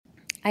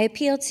I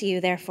appeal to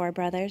you, therefore,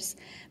 brothers,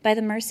 by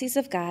the mercies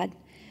of God,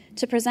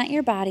 to present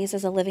your bodies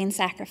as a living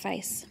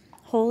sacrifice,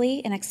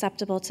 holy and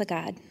acceptable to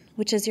God,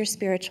 which is your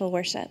spiritual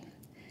worship.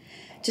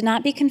 Do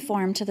not be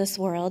conformed to this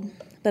world,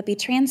 but be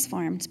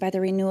transformed by the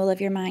renewal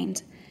of your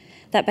mind,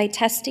 that by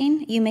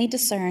testing you may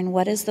discern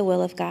what is the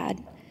will of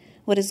God,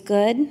 what is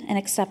good and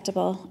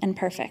acceptable and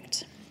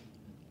perfect.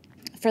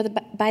 For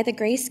by the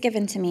grace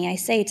given to me, I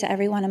say to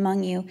everyone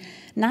among you,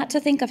 not to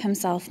think of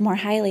himself more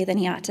highly than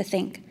he ought to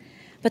think,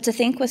 but to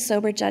think with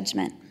sober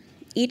judgment,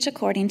 each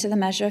according to the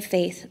measure of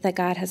faith that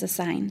God has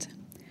assigned.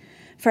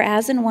 For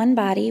as in one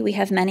body we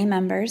have many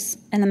members,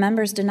 and the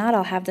members do not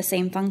all have the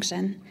same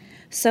function,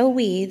 so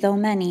we, though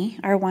many,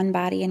 are one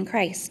body in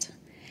Christ,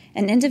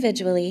 and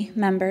individually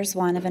members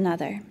one of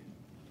another.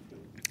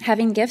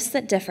 Having gifts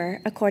that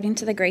differ according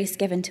to the grace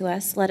given to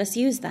us, let us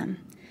use them.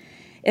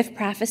 If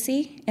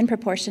prophecy, in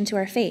proportion to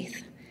our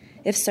faith.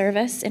 If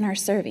service, in our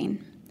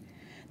serving.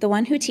 The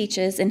one who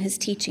teaches, in his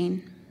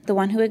teaching. The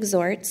one who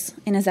exhorts,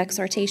 in his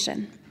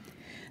exhortation.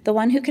 The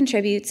one who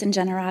contributes, in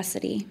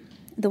generosity.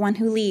 The one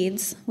who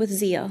leads, with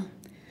zeal.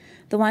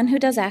 The one who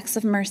does acts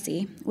of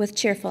mercy, with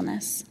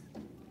cheerfulness.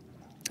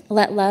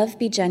 Let love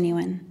be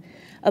genuine.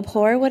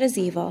 Abhor what is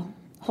evil.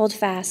 Hold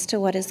fast to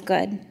what is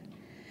good.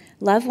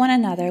 Love one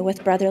another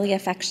with brotherly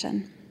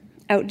affection.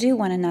 Outdo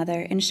one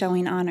another in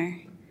showing honor.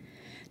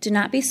 Do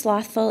not be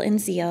slothful in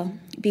zeal.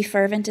 Be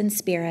fervent in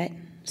spirit.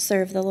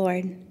 Serve the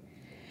Lord.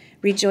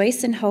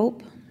 Rejoice in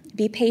hope.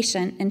 Be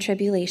patient in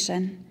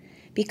tribulation.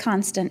 Be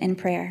constant in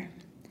prayer.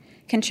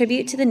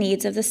 Contribute to the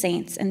needs of the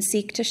saints and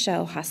seek to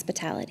show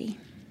hospitality.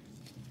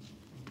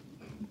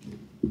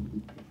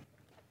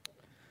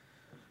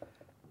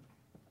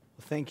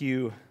 Thank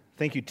you,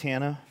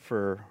 Tana,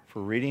 for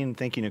reading.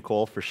 Thank you,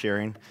 Nicole, for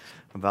sharing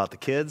about the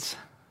kids.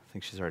 I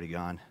think she's already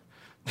gone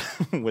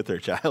with her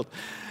child.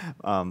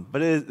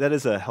 But that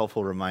is a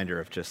helpful reminder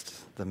of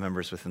just the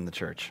members within the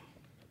church.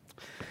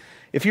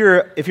 If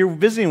you're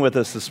visiting with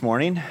us this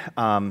morning,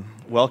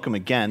 welcome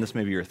again. This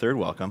may be your third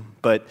welcome.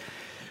 But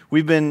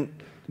we've been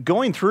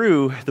going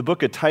through the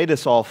book of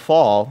Titus all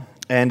fall,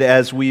 and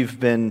as we've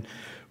been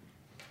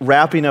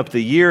wrapping up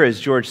the year, as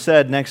George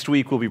said, next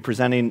week we'll be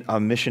presenting a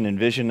mission and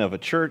vision of a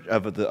church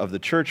of the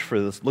church for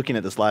this, looking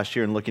at this last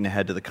year and looking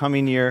ahead to the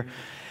coming year.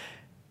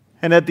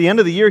 And at the end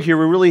of the year here,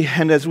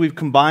 and as we've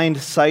combined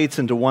sites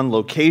into one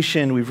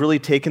location, we've really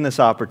taken this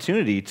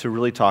opportunity to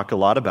really talk a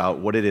lot about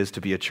what it is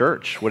to be a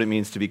church, what it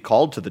means to be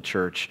called to the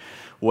church,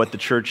 what the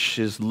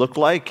churches look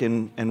like,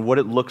 and what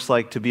it looks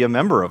like to be a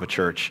member of a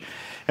church.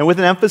 And with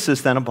an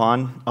emphasis then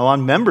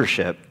on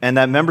membership. And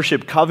that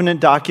membership covenant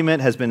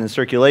document has been in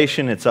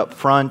circulation. It's up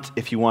front.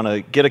 If you want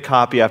to get a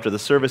copy after the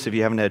service, if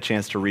you haven't had a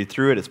chance to read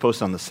through it, it's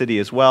posted on the city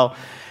as well.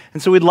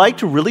 And so we'd like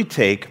to really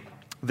take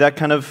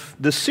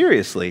this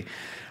seriously.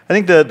 I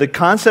think the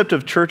concept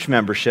of church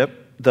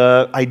membership,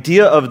 the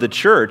idea of the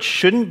church,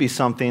 shouldn't be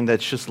something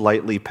that's just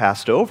lightly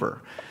passed over.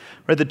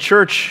 Right? The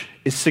church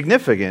is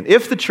significant.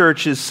 If the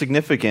church is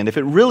significant, if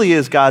it really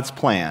is God's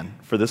plan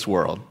for this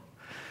world,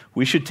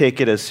 we should take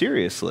it as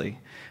seriously.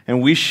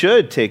 And we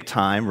should take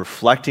time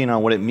reflecting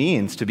on what it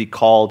means to be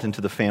called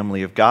into the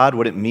family of God,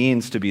 what it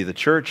means to be the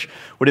church,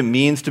 what it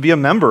means to be a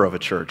member of a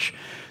church.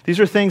 These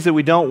are things that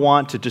we don't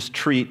want to just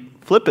treat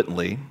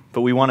flippantly,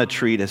 but we want to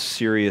treat as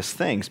serious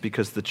things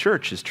because the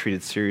church is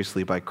treated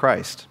seriously by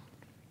Christ.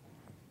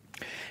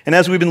 And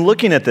as we've been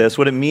looking at this,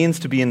 what it means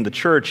to be in the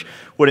church,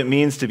 what it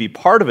means to be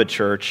part of a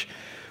church,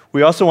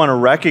 we also want to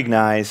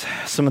recognize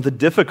some of the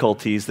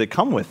difficulties that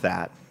come with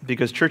that,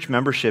 because church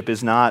membership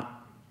is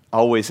not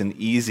always an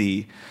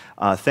easy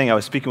thing. I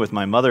was speaking with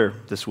my mother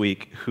this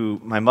week,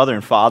 my mother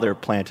and father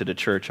planted a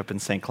church up in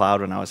St.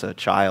 Cloud when I was a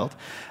child.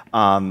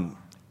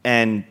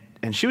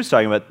 And she was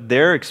talking about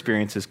their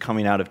experiences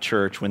coming out of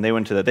church when they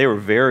went to that. They were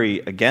very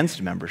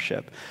against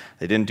membership.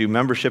 They didn't do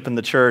membership in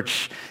the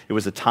church. It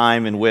was a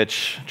time in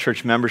which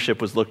church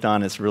membership was looked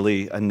on as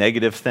really a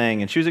negative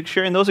thing. And she was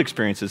sharing those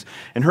experiences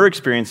and her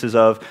experiences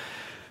of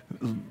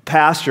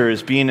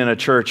pastors being in a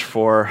church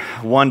for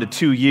 1 to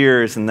 2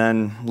 years and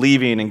then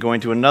leaving and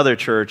going to another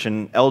church,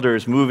 and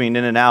elders moving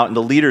in and out, and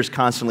the leaders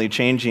constantly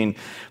changing,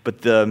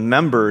 but the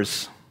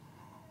members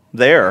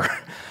there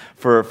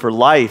for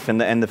life,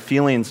 and the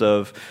feelings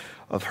of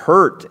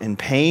hurt and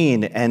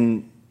pain.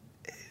 And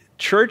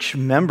church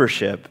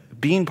membership,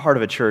 being part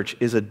of a church,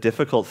 is a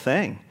difficult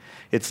thing.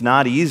 It's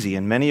not easy,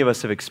 and many of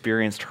us have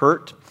experienced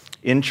hurt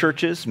in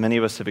churches. Many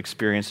of us have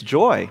experienced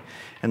joy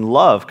and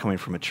love coming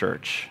from a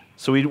church.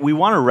 So we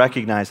want to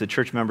recognize that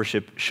church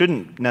membership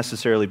shouldn't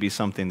necessarily be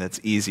something that's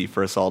easy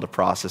for us all to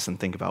process and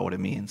think about what it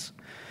means.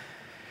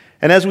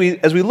 And as we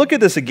look at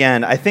this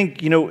again, I think,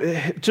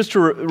 just to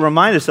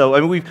remind us, though,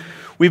 I mean,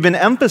 we've been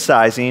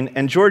emphasizing,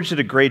 and George did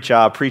a great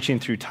job preaching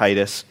through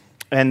Titus,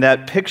 and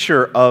that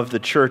picture of the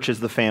church as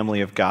the family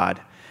of God.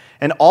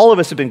 And all of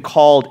us have been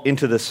called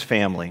into this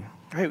family.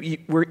 Right?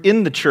 We're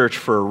in the church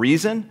for a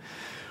reason.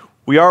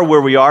 We are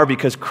where we are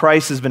because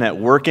Christ has been at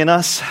work in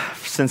us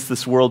since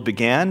this world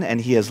began,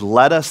 and he has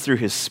led us through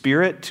his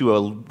Spirit to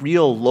a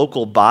real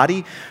local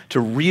body, to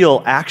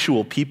real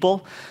actual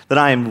people that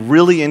I am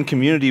really in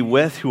community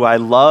with, who I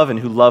love and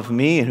who love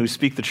me and who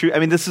speak the truth. I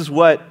mean, this is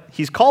what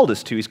he's called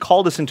us to. He's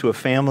called us into a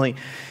family.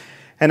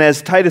 And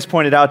as Titus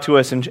pointed out to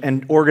us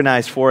and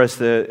organized for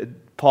us,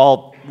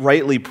 Paul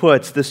rightly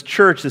puts, this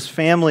church, this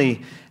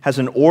family has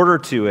an order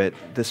to it.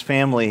 This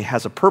family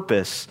has a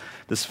purpose.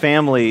 This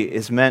family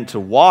is meant to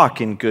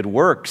walk in good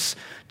works,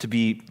 to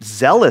be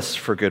zealous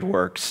for good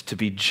works, to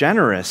be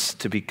generous,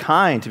 to be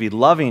kind, to be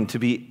loving, to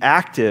be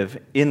active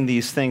in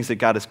these things that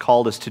God has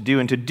called us to do.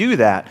 And to do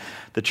that,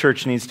 the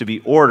church needs to be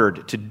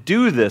ordered. To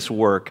do this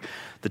work,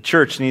 the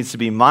church needs to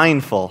be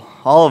mindful.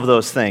 All of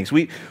those things.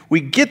 We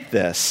get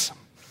this.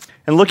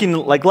 And looking,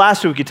 like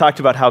last week, we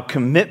talked about how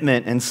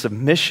commitment and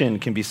submission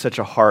can be such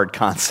a hard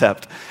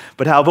concept,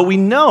 but we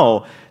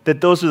know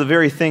that those are the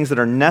very things that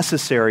are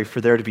necessary for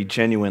there to be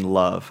genuine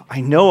love. I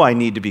know I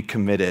need to be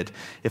committed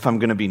if I'm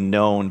going to be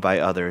known by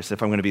others,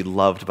 if I'm going to be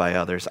loved by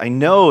others. I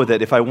know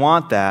that if I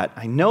want that,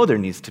 I know there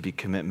needs to be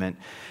commitment.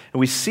 And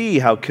we see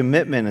how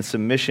commitment and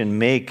submission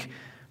make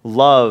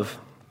love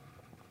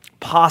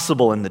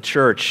possible in the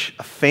church.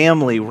 A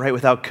family, right,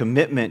 without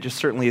commitment just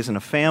certainly isn't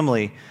a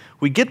family.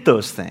 We get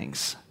those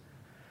things.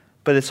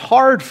 But it's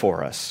hard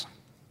for us.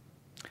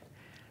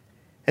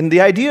 And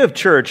the idea of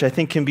church, I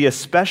think, can be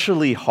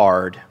especially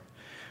hard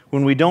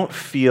when we don't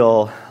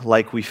feel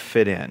like we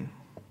fit in.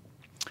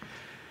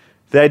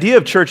 The idea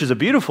of church is a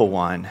beautiful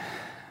one,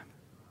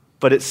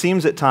 but it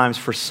seems at times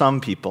for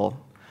some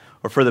people,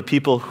 or for the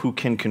people who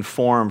can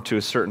conform to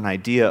a certain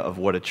idea of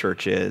what a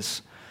church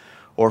is,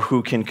 or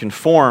who can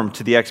conform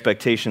to the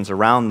expectations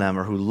around them,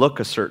 or who look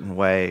a certain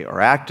way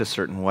or act a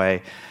certain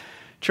way,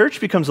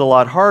 church becomes a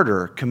lot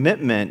harder.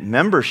 Commitment,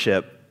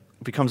 membership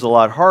becomes a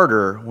lot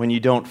harder when you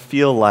don't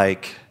feel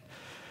like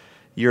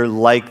you're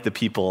like the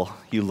people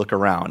you look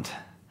around.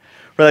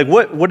 Or like,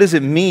 what does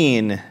it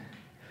mean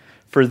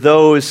for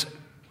those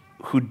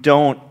who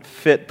don't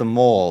fit the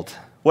mold?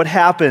 What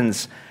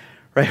happens,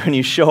 right, when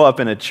you show up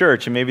in a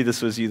church, and maybe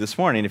this was you this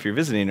morning if you're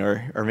visiting,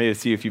 or maybe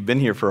it's you if you've been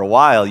here for a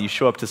while, you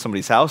show up to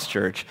somebody's house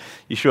church,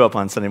 you show up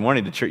on Sunday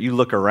morning to church, you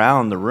look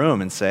around the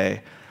room and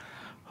say,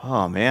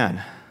 oh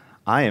man,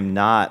 I am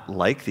not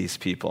like these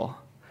people.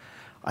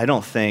 I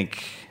don't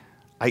think,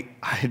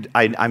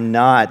 I'm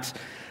not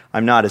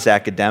as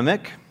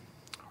academic,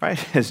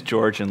 right, as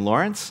George and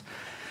Lawrence.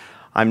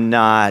 I'm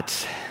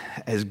not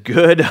as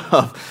good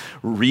of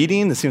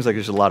reading. It seems like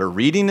there's a lot of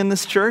reading in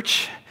this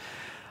church.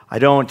 I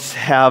don't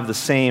have the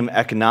same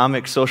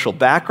economic, social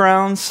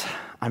backgrounds.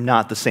 I'm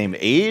not the same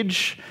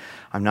age.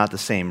 I'm not the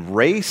same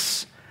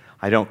race.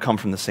 I don't come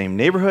from the same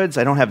neighborhoods.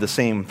 I don't have the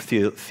same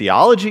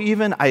theology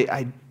even.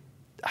 I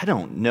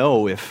don't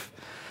know if,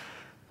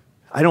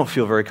 I don't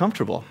feel very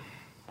comfortable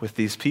with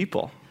these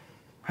people.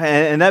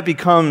 And that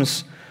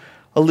becomes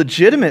a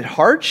legitimate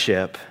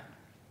hardship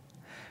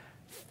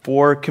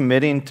for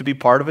committing to be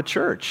part of a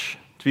church,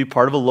 to be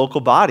part of a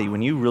local body,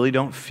 when you really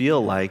don't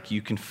feel like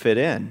you can fit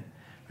in,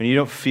 when you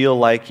don't feel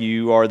like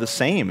you are the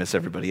same as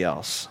everybody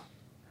else.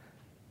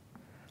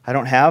 I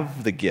don't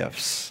have the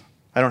gifts.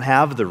 I don't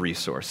have the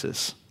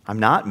resources. I'm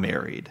not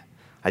married.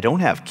 I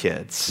don't have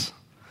kids.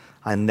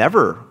 I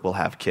never will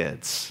have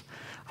kids.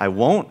 I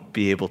won't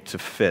be able to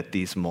fit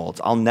these molds.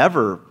 I'll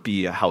never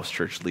be a house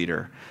church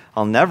leader.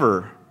 I'll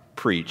never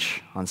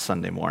preach on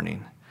Sunday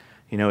morning.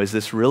 You know, is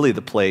this really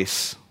the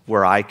place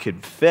where I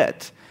could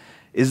fit?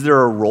 Is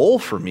there a role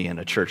for me in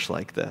a church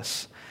like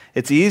this?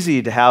 It's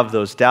easy to have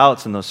those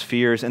doubts and those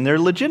fears, and they're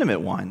legitimate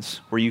ones,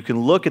 where you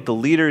can look at the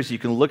leaders, you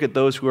can look at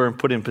those who are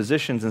put in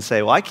positions and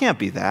say, well, I can't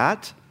be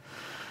that.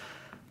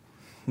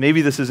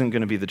 Maybe this isn't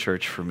going to be the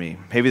church for me.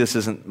 Maybe this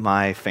isn't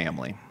my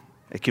family.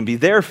 It can be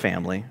their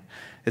family.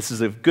 This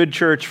is a good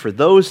church for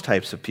those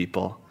types of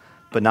people,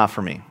 but not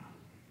for me.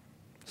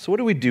 So what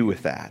do we do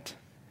with that?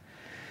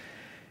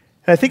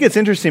 And I think it's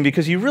interesting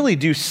because you really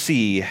do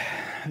see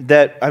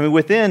that, I mean,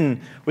 within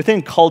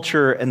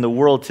culture and the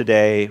world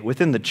today,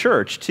 within the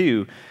church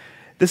too,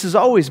 this has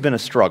always been a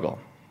struggle.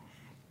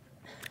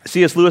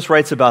 C.S. Lewis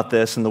writes about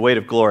this in The Weight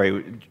of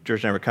Glory.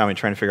 George and I were coming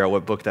trying to figure out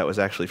what book that was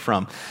actually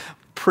from.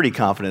 Pretty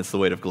confident it's The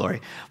Weight of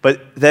Glory.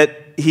 But that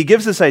he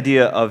gives this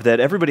idea of that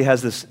everybody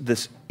has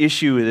this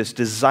issue, this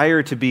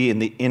desire to be in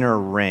the inner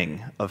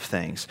ring of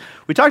things.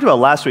 We talked about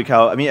last week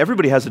how, I mean,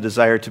 everybody has a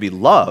desire to be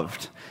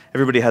loved.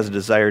 Everybody has a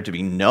desire to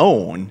be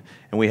known.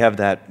 And we have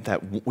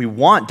that we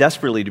want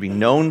desperately to be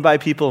known by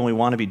people, and we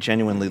want to be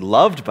genuinely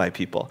loved by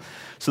people.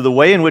 So the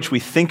way in which we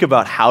think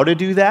about how to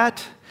do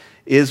that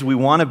is we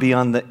want to be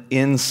on the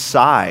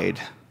inside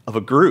of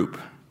a group.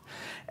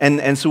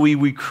 And so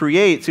we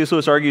create, C.S.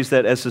 Lewis argues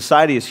that as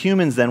society, as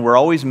humans then, we're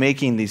always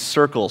making these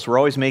circles, we're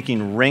always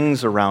making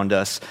rings around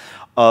us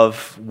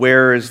of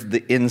where is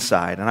the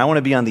inside. And I want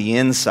to be on the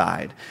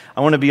inside.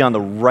 I want to be on the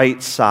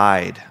right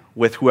side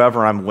with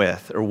whoever I'm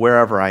with or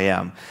wherever I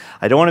am.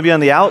 I don't want to be on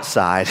the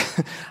outside.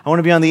 I want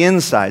to be on the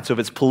inside. So if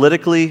it's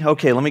politically,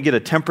 okay, let me get a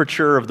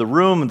temperature of the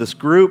room, of this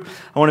group.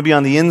 I want to be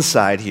on the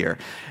inside here.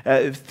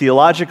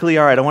 Theologically,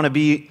 all right, I want to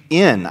be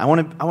in. I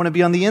want to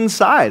be on the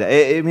inside.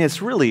 I mean, it's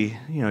really,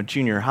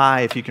 junior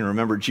high, if you can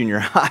remember junior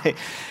high,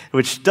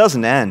 which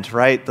doesn't end,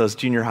 right? Those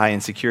junior high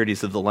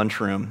insecurities of the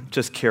lunchroom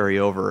just carry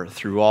over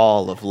through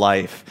all of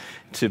life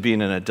to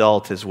being an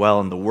adult as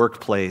well, in the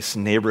workplace,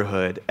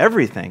 neighborhood,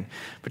 everything.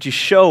 But you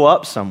show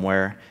up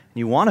somewhere and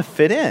you want to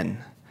fit in.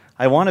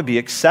 I want to be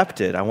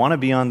accepted. I want to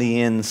be on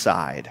the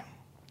inside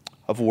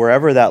of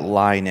wherever that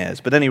line is.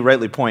 But then he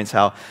rightly points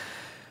how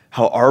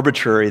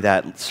arbitrary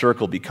that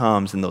circle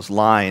becomes in those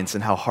lines,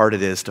 and how hard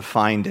it is to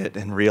find it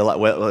and realize,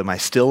 well, am I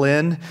still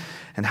in?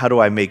 And how do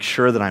I make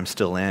sure that I'm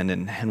still in?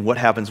 And what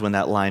happens when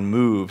that line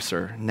moves?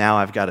 Or now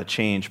I've got to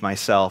change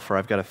myself, or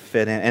I've got to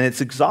fit in. And it's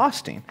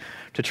exhausting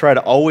to try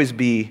to always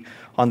be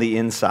on the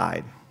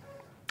inside.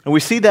 And we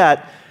see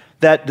that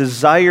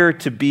desire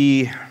to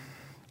be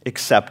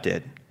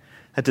accepted,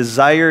 that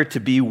desire to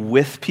be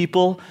with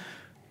people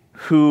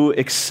who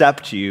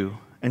accept you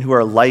and who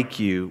are like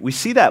you. We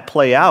see that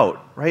play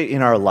out, right,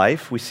 in our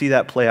life. We see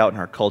that play out in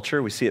our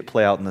culture. We see it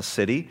play out in the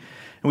city.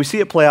 And we see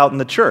it play out in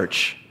the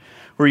church,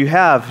 where you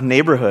have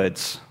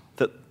neighborhoods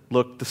that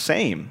look the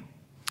same.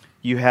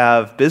 You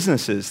have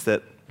businesses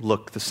that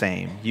look the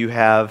same. You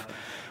have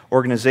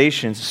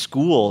organizations,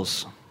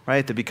 schools,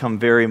 right, that become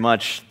very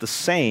much the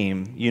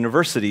same.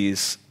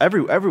 Universities,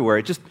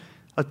 everywhere, just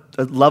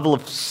a level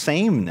of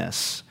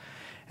sameness.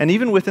 And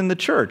even within the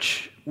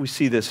church, we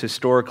see this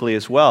historically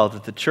as well,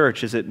 that the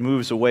church, as it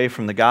moves away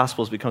from the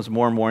Gospels, becomes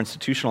more and more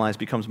institutionalized,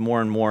 becomes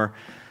more and more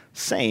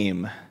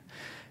same,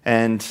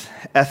 and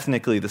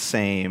ethnically the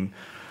same,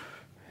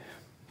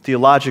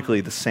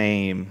 theologically the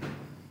same,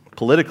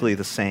 politically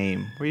the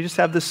same, where you just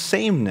have this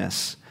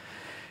sameness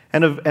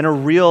and a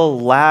real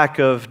lack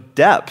of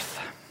depth.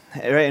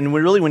 And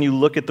really, when you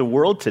look at the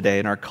world today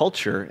and our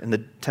culture and the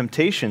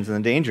temptations and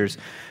the dangers,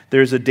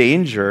 there's a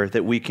danger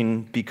that we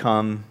can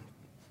become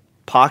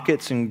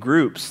pockets and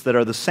groups that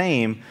are the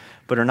same,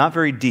 but are not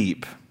very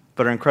deep,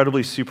 but are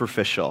incredibly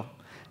superficial,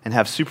 and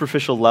have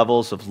superficial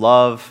levels of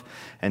love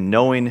and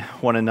knowing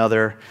one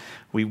another.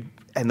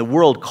 And the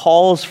world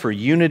calls for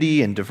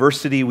unity and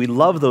diversity. We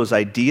love those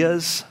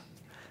ideas,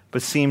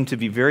 but seem to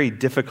be very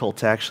difficult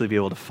to actually be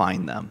able to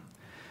find them.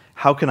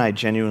 How can I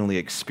genuinely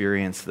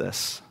experience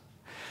this?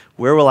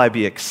 Where will I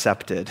be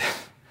accepted?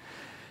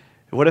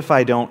 What if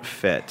I don't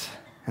fit?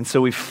 And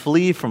so we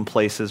flee from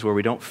places where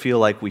we don't feel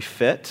like we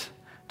fit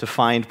to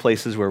find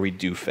places where we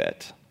do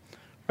fit.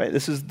 Right?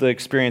 This is the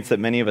experience that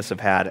many of us have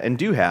had and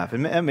do have.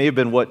 And it may have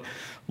been what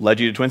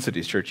led you to Twin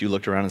Cities Church. You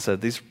looked around and said,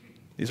 these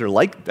are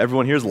like,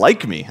 everyone here is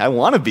like me. I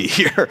want to be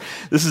here.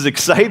 This is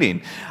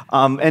exciting.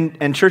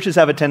 And churches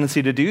have a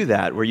tendency to do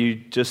that, where you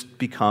just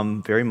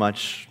become very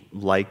much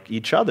like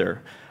each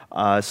other.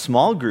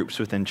 Small groups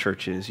within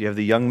churches. You have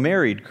the young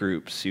married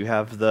groups. You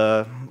have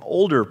the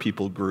older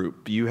people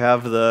group. You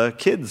have the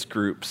kids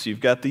groups.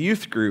 You've got the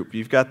youth group.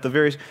 You've got the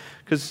various,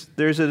 because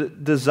there's a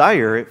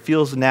desire. It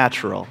feels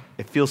natural.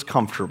 It feels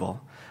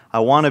comfortable. I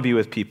want to be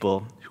with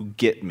people who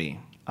get me.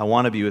 I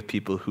want to be with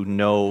people who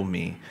know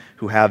me,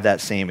 who have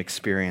that same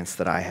experience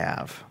that I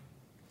have.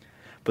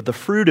 But the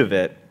fruit of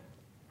it,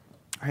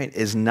 right,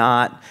 is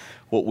not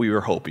what we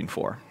were hoping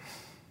for.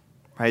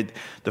 Right?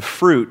 The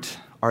fruit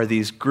are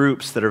these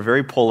groups that are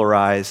very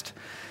polarized,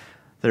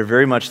 that are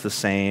very much the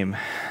same,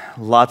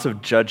 lots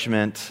of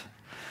judgment,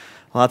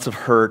 lots of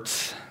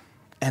hurt,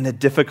 and a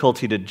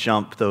difficulty to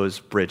jump those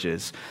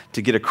bridges,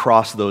 to get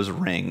across those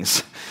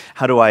rings.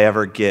 How do I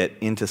ever get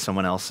into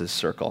someone else's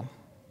circle?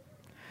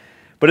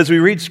 But as we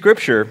read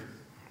Scripture,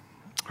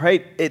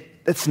 right,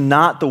 it's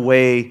not the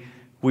way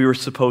we were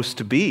supposed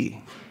to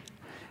be.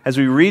 As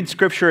we read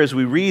Scripture, as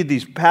we read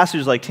these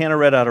passages like Tana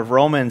read out of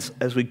Romans,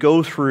 as we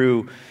go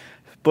through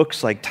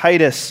books like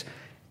Titus,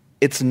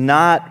 it's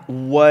not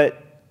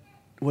what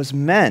was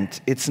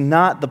meant. It's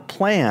not the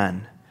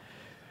plan.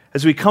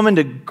 As we come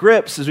to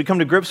grips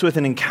with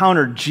and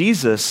encounter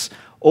Jesus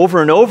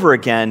over and over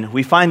again,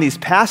 we find these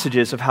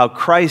passages of how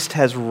Christ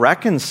has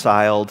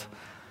reconciled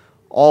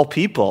all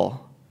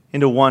people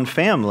into one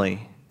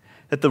family.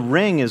 That the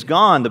ring is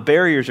gone, the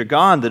barriers are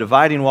gone, the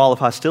dividing wall of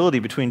hostility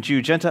between Jew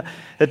and Gentile,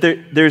 that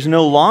there's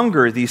no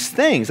longer these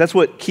things. That's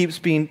what keeps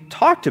being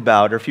talked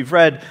about. Or if you've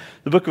read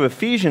the book of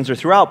Ephesians or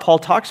throughout, Paul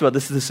talks about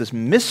this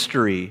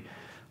mystery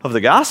of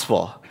the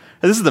gospel.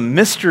 This is the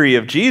mystery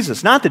of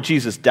Jesus. Not that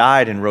Jesus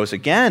died and rose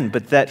again,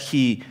 but that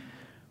he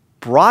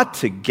brought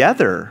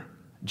together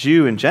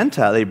Jew and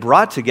Gentile. They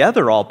brought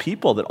together all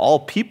people, that all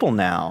people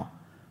now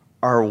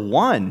are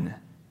one,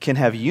 can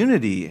have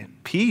unity,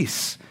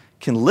 peace,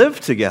 can live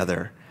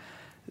together.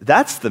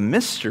 That's the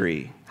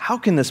mystery. How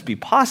can this be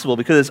possible?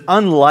 Because it's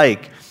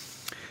unlike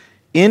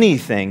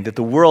anything that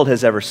the world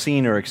has ever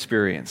seen or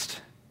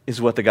experienced,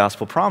 is what the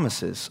gospel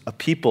promises. A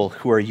people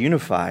who are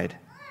unified,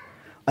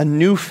 a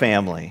new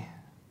family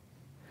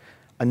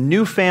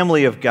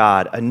of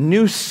God, a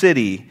new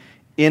city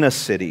in a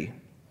city,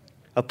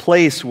 a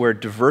place where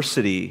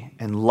diversity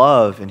and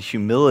love and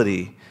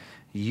humility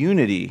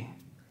Unity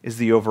is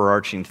the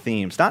overarching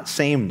theme. It's not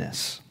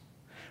sameness.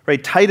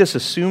 Right? Titus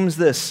assumes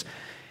this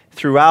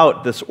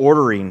throughout this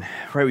ordering.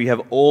 Right? We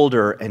have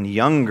older and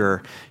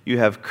younger. You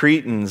have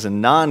Cretans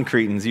and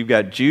non-Cretans. You've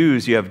got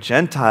Jews. You have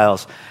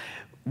Gentiles.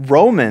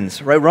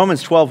 Romans, right?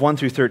 Romans 12, 1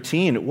 through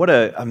 13. What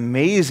an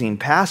amazing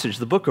passage.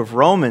 The book of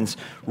Romans,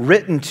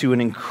 written to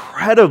an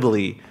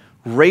incredibly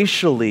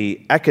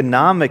racially,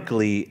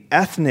 economically,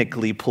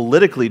 ethnically,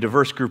 politically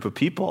diverse group of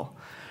people.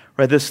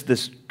 Right?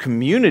 This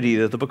community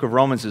that the book of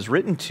Romans is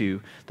written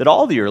to, that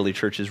all the early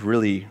churches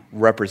really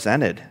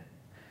represented.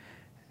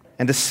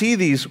 And to see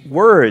these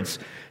words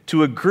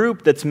to a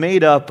group that's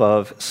made up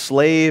of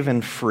slave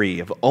and free,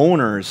 of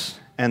owners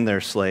and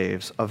their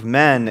slaves, of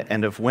men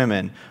and of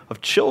women,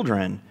 of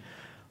children,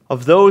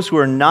 of those who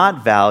are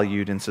not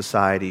valued in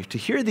society, to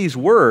hear these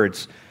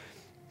words,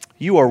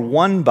 you are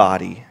one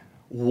body,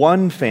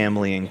 one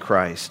family in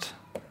Christ,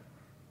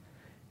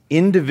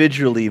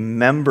 individually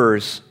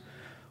members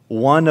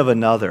one of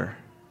another.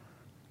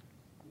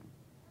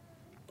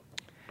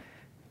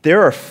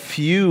 There are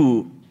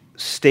few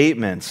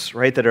statements,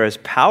 right, that are as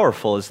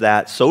powerful as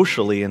that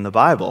socially in the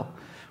Bible.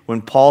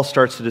 When Paul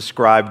starts to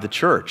describe the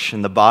church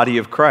and the body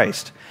of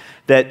Christ,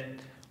 that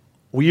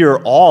we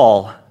are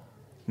all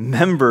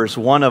members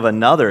one of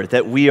another,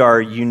 that we are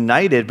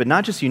united, but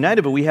not just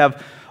united, but we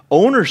have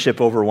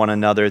ownership over one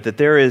another, that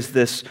there is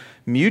this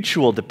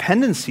mutual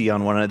dependency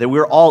on one another, that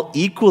we're all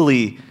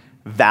equally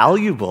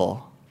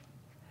valuable.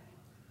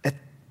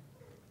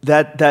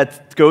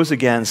 That goes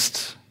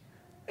against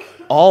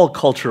all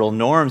cultural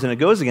norms, and it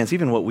goes against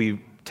even what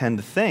we tend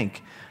to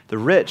think. The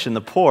rich and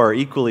the poor are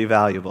equally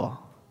valuable.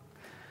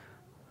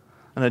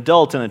 An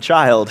adult and a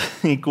child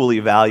equally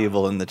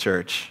valuable in the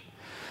church.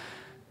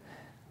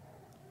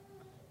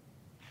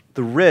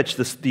 The rich,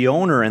 the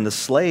owner and the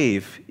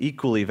slave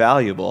equally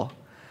valuable.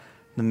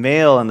 The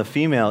male and the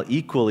female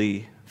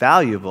equally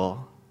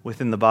valuable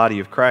within the body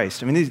of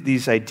Christ. I mean,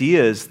 these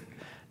ideas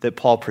that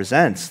Paul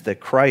presents, that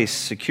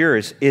Christ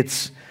secures,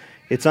 it's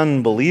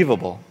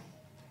unbelievable.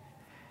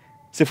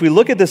 So if we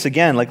look at this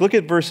again, look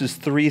at verses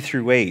 3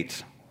 through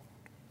 8.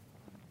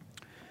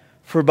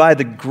 For by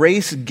the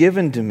grace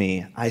given to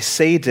me, I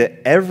say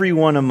to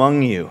everyone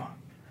among you,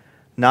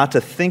 not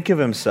to think of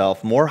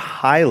himself more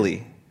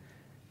highly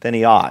than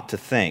he ought to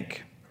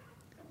think,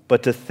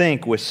 but to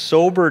think with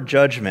sober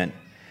judgment,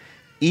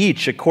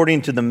 each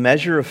according to the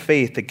measure of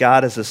faith that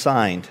God has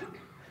assigned.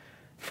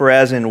 For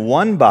as in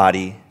one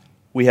body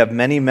we have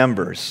many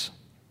members,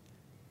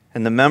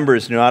 and the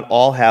members do not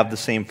all have the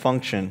same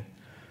function,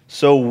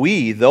 so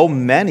we, though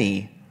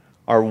many,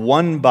 are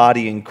one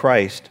body in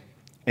Christ,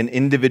 and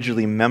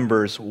individually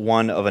members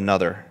one of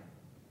another.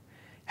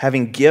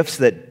 Having gifts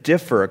that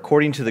differ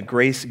according to the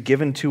grace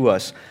given to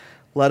us,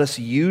 let us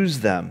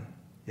use them.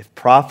 If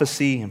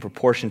prophecy in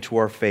proportion to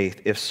our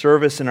faith, if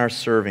service in our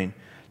serving,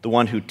 the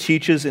one who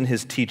teaches in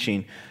his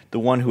teaching, the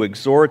one who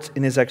exhorts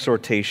in his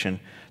exhortation,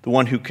 the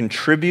one who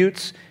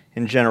contributes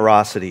in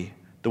generosity,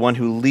 the one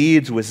who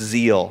leads with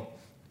zeal,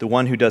 the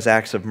one who does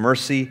acts of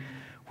mercy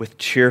with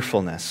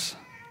cheerfulness.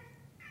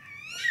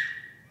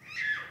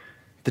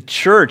 The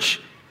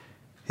church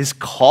is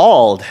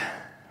called,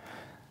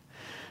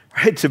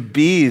 right, to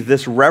be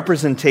this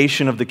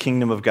representation of the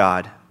kingdom of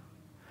God.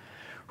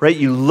 Right?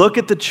 You look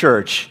at the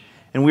church,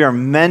 and we are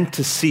meant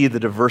to see the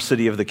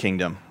diversity of the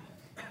kingdom.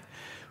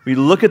 We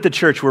look at the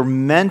church, we're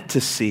meant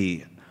to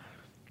see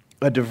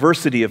a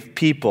diversity of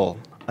people,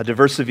 a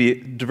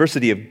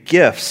diversity of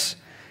gifts.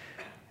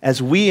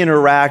 As we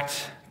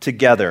interact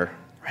together,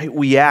 right,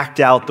 we act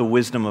out the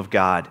wisdom of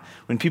God.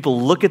 When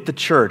people look at the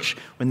church,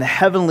 when the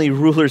heavenly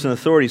rulers and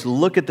authorities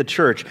look at the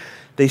church,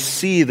 they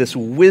see this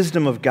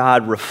wisdom of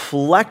God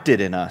reflected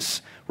in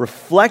us,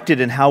 reflected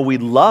in how we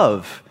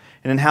love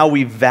and in how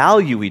we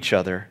value each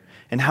other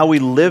and how we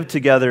live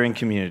together in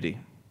community.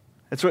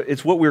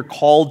 It's what we're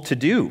called to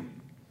do.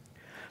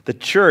 The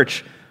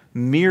church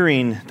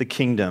mirroring the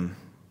kingdom,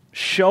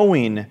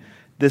 showing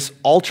this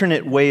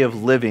alternate way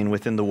of living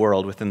within the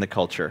world, within the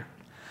culture.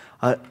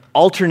 An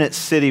alternate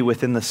city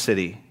within the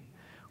city,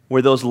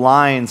 where those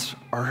lines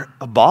are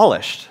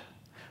abolished,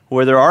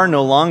 where there are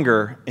no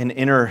longer an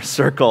inner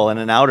circle and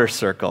an outer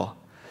circle,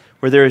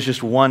 where there is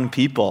just one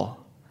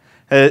people.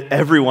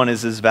 Everyone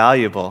is as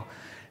valuable.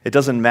 It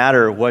doesn't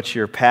matter what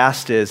your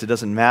past is. It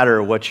doesn't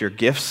matter what your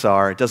gifts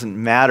are. It doesn't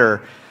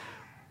matter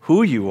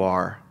who you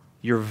are.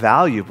 You're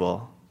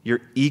valuable.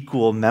 You're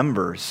equal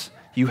members.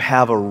 You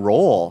have a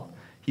role.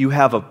 You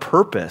have a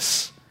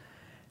purpose.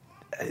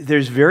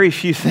 There's very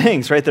few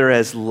things, right, that are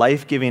as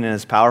life-giving and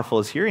as powerful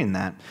as hearing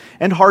that,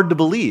 and hard to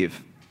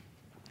believe.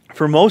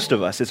 For most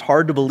of us, it's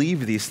hard to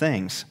believe these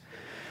things.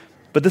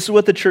 But this is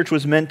what the church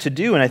was meant to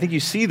do, and I think you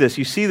see this.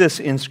 You see this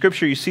in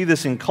Scripture. You see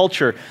this in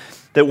culture,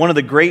 that one of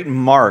the great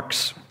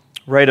marks,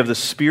 right, of the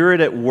Spirit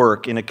at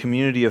work in a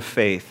community of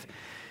faith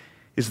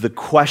is the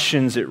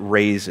questions it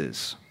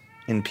raises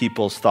in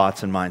people's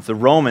thoughts and minds. The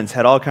Romans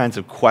had all kinds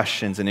of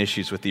questions and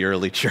issues with the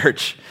early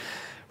church,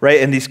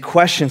 right? And these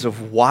questions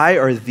of why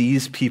are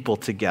these people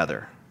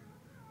together?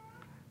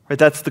 Right?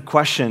 That's the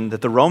question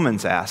that the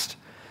Romans asked.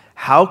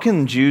 How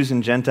can Jews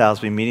and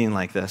Gentiles be meeting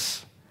like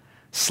this?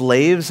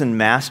 Slaves and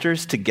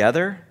masters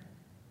together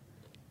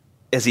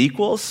as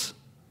equals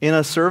in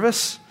a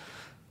service?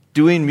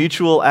 Doing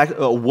mutual act,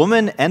 a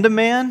woman and a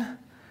man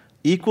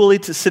equally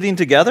sitting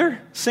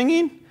together,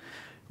 singing?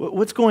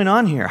 What's going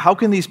on here? How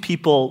can these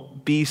people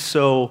be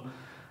so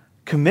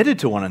committed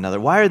to one another?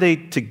 Why are they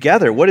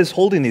together? What is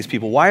holding these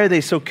people? Why are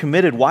they so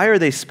committed? Why are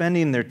they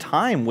spending their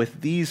time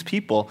with these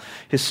people?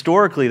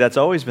 Historically, that's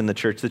always been the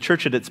church. The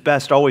church at its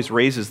best always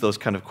raises those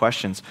kind of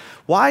questions.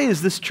 Why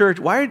is this church,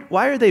 why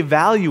are they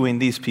valuing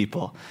these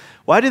people?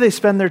 Why do they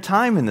spend their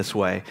time in this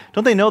way?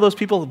 Don't they know those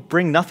people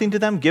bring nothing to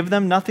them, give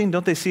them nothing?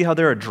 Don't they see how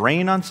they're a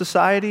drain on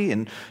society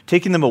and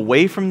taking them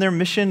away from their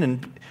mission?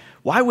 And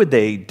why would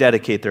they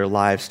dedicate their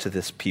lives to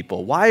this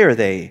people? Why are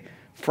they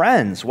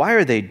friends? Why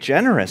are they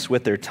generous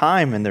with their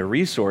time and their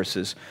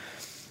resources?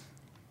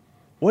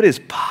 What is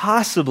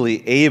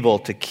possibly able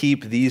to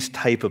keep these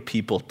type of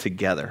people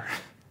together?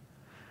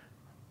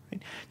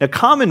 Now,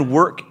 common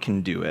work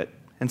can do it.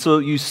 And so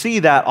you see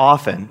that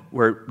often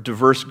where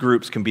diverse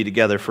groups can be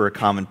together for a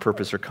common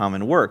purpose or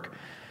common work.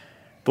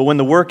 But when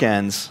the work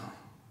ends,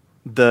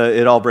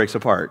 it all breaks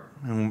apart.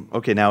 And,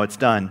 okay, now it's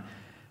done.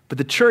 But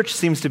the church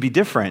seems to be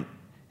different.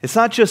 It's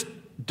not just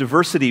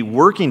diversity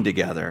working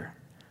together,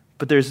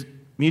 but there's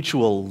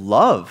mutual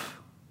love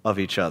of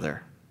each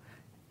other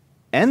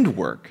and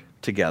work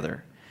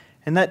together.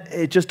 And that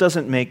it just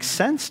doesn't make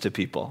sense to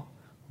people.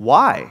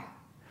 Why?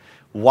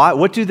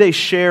 What do they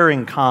share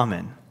in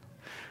common?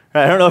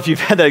 I don't know if you've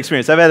had that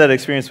experience. I've had that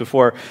experience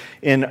before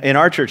in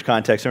our church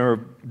context. I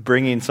remember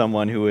bringing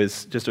someone who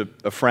was just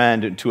a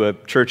friend to a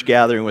church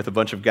gathering with a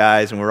bunch of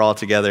guys, and we're all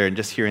together and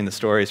just hearing the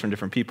stories from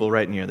different people.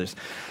 Right, and there's,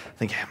 I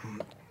think,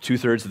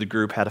 2/3 of the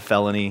group had a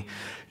felony.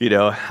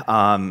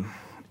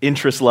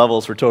 Interest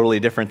levels were totally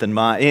different than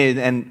mine.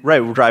 And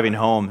right, we're driving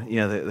home.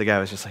 The guy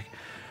was just like,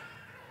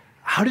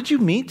 "How did you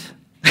meet?"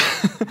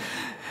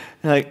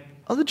 Like,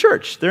 "Oh, the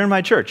church. They're in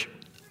my church."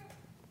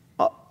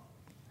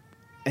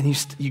 And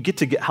you get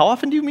to how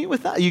often do you meet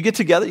with that? You get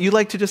together, you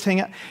like to just hang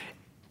out.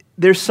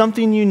 There's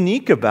something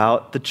unique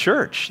about the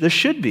church. There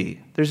should be.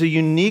 There's a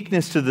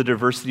uniqueness to the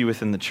diversity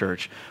within the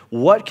church.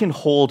 What can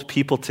hold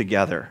people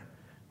together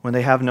when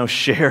they have no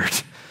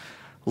shared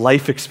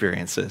life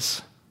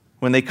experiences?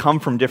 When they come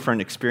from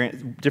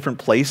different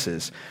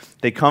places,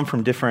 they come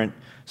from different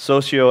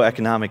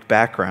socioeconomic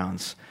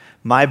backgrounds.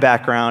 My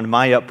background,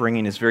 my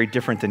upbringing is very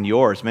different than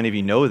yours. Many of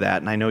you know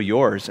that, and I know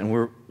yours, and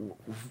we're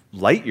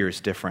light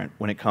years different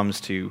when it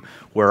comes to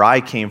where I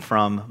came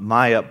from,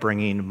 my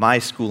upbringing, my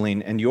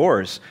schooling, and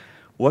yours.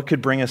 What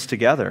could bring us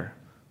together?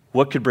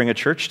 What could bring a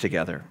church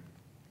together?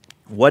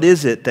 What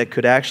is it that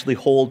could actually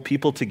hold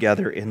people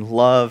together in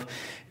love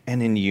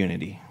and in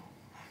unity?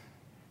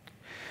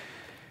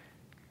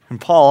 And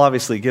Paul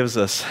obviously gives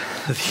us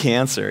the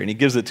answer, and he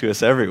gives it to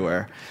us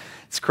everywhere.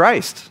 It's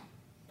Christ.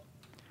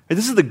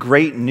 This is the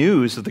great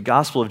news of the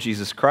gospel of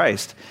Jesus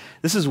Christ.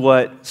 This is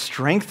what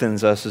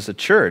strengthens us as a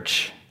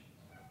church.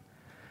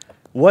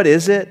 What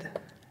is it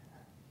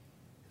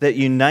that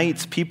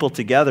unites people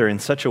together in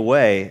such a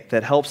way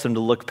that helps them to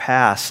look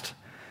past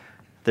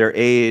their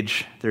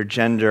age, their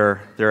gender,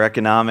 their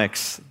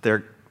economics,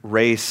 their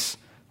race?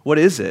 What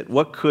is it?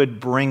 What could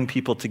bring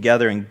people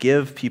together and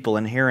give people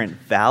inherent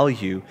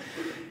value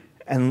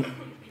and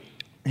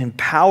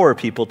empower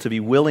people to be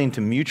willing to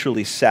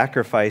mutually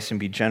sacrifice and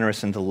be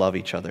generous and to love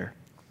each other?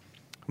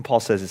 And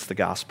Paul says it's the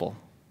gospel.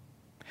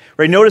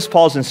 Right? Notice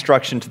Paul's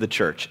instruction to the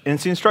church, and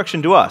it's the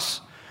instruction to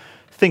us.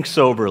 Think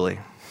soberly.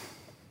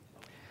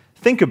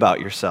 Think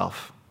about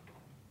yourself.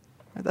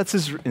 That's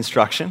his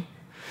instruction.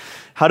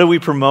 How do we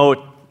promote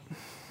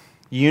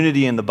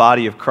unity in the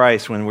body of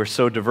Christ when we're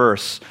so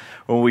diverse?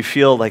 When we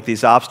feel like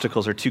these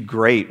obstacles are too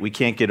great, we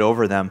can't get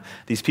over them.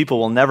 These people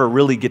will never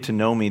really get to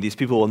know me. These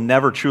people will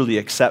never truly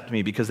accept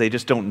me because they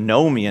just don't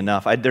know me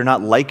enough. They're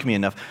not like me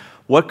enough.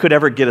 What could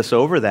ever get us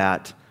over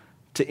that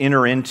to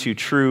enter into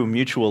true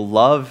mutual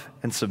love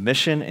and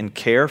submission and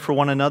care for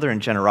one another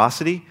and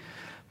generosity?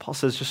 Paul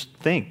says, just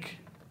think.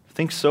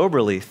 Think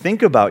soberly.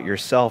 Think about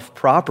yourself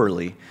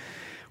properly.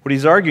 What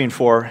he's arguing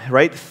for,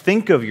 right?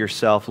 Think of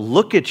yourself.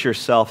 Look at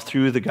yourself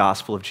through the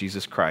gospel of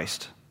Jesus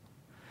Christ.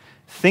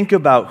 Think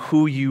about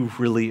who you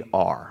really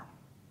are.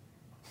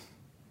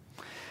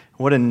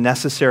 What a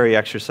necessary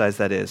exercise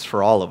that is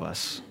for all of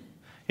us.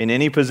 In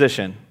any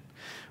position,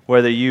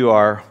 whether you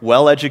are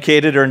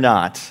well-educated or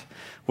not,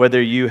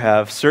 whether you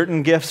have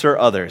certain gifts or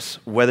others,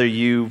 whether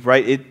you,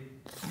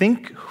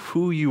 think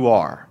who you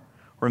are.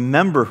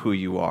 Remember who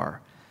you are.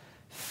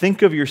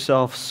 Think of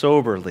yourself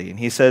soberly. And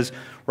he says,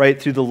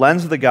 right, through the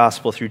lens of the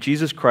gospel, through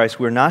Jesus Christ,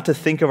 we're not to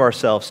think of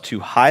ourselves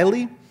too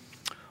highly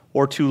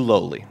or too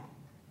lowly.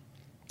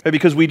 Right?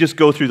 Because we just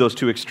go through those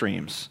two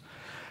extremes,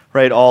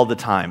 right, all the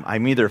time.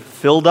 I'm either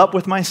filled up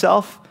with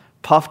myself,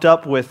 puffed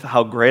up with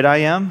how great I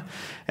am,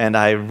 and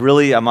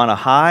I'm on a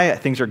high,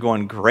 things are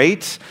going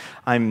great,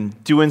 I'm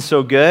doing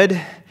so good,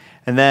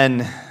 and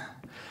then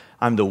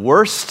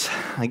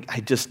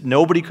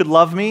nobody could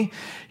love me.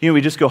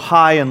 We just go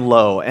high and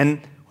low. And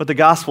what the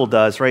gospel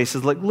does, right? He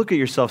says, look at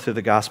yourself through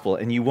the gospel,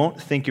 and you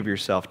won't think of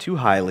yourself too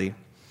highly.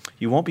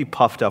 You won't be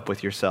puffed up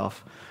with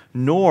yourself,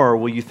 nor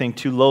will you think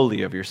too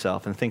lowly of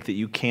yourself and think that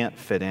you can't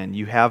fit in.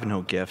 You have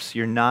no gifts.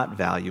 You're not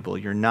valuable.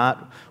 You're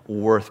not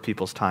worth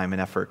people's time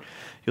and effort.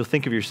 You'll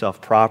think of yourself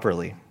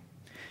properly.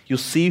 You'll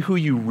see who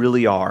you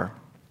really are.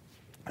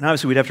 And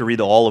obviously, we'd have to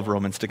read all of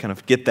Romans to kind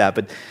of get that,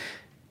 but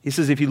he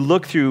says if you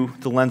look through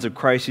the lens of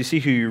Christ, you see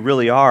who you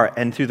really are,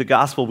 and through the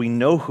gospel, we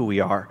know who we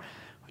are,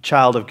 a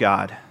child of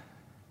God,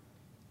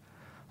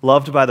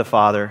 loved by the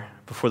Father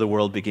before the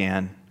world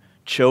began,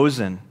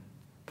 chosen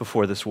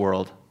before this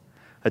world,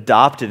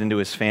 adopted into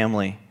his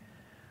family,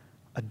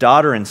 a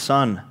daughter and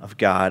son of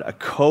God, a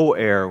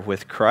co-heir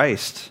with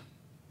Christ,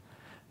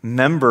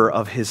 member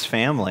of his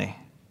family.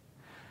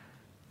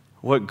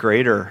 What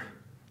greater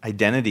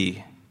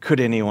identity could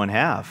anyone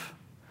have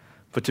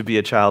but to be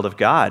a child of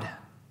God?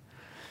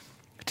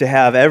 To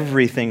have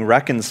everything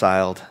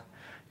reconciled,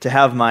 to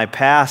have my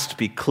past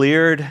be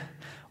cleared,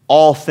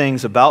 all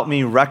things about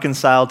me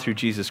reconciled through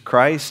Jesus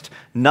Christ.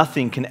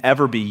 Nothing can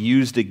ever be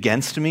used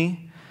against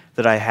me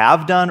that I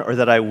have done or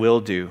that I will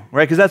do,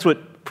 right? Because that's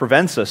what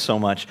prevents us so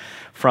much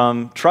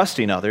from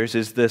trusting others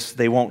is this: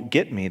 they won't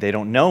get me, they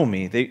don't know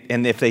me,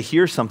 and if they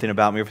hear something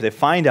about me, or if they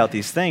find out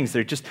these things,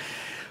 they're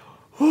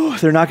not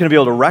going to be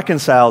able to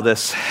reconcile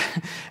this,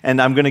 and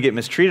I'm going to get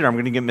mistreated, or I'm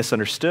going to get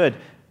misunderstood.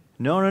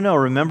 No,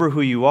 remember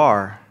who you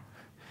are.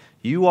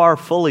 You are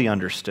fully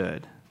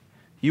understood.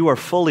 You are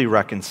fully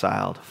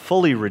reconciled,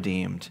 fully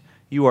redeemed.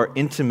 You are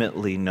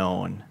intimately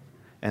known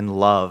and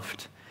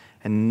loved.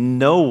 And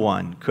no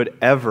one could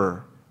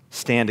ever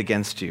stand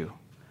against you.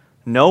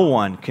 No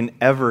one can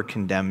ever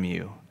condemn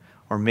you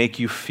or make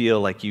you feel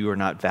like you are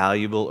not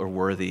valuable or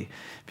worthy,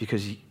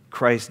 because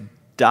Christ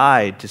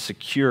died to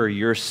secure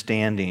your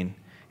standing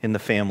in the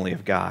family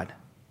of God.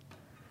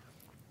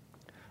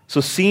 So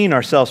seeing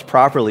ourselves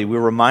properly, we're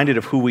reminded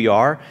of who we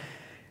are,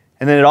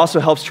 and then it also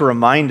helps to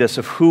remind us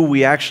of who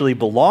we actually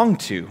belong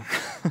to.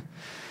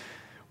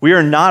 We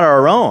are not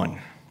our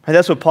own. And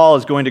that's what Paul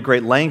is going to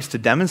great lengths to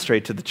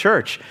demonstrate to the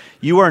church.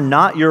 You are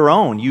not your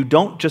own. You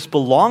don't just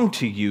belong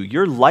to you.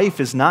 Your life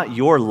is not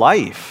your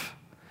life.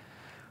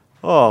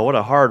 Oh, what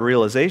a hard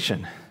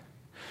realization.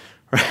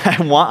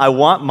 I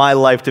want my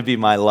life to be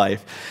my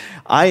life.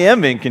 I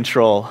am in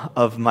control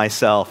of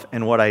myself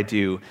and what I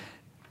do.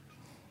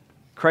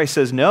 Christ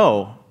says,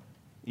 no,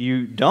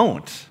 you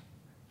don't.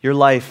 Your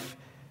life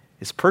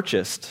is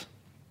purchased.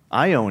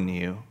 I own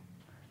you.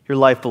 Your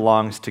life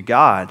belongs to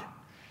God.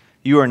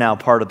 You are now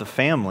part of the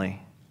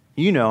family.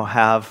 You now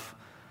have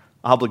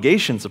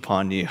obligations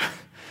upon you.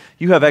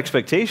 You have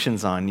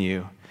expectations on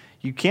you.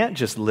 You can't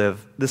just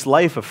live. This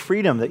life of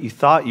freedom that you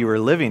thought you were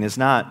living was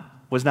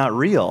not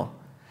real.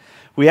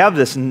 We have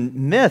this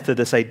myth or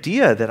this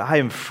idea that I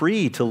am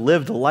free to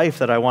live the life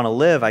that I want to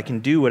live. I can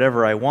do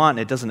whatever I want.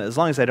 It doesn't, as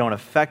long as I don't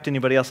affect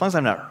anybody else, as long as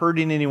I'm not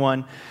hurting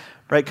anyone,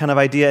 right, kind of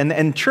idea.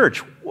 And church,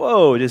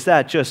 whoa, does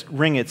that just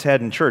ring its head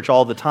in church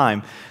all the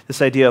time?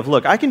 This idea of,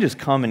 look, I can just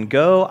come and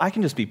go. I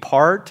can just be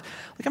part.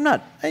 Like, I'm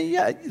not,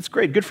 yeah, it's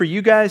great. Good for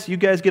you guys. You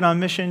guys get on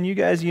mission. You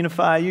guys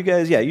unify. You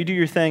guys, yeah, you do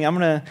your thing.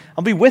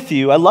 I'll be with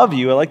you. I love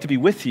you. I like to be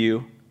with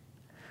you.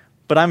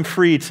 But I'm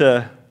free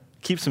to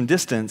keep some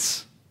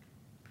distance.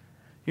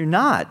 You're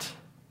not.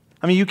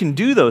 I mean, you can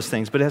do those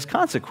things, but it has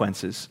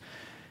consequences.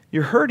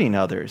 You're hurting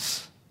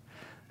others.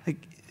 Like,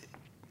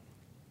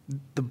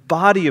 the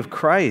body of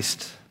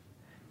Christ,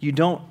 you're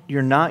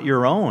not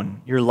your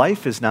own. Your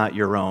life is not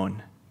your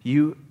own.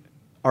 You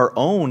are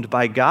owned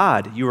by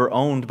God. You are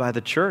owned by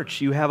the church.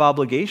 You have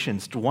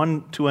obligations to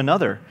one to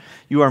another.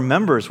 You are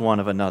members one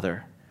of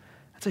another.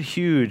 That's a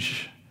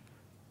huge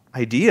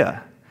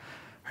idea.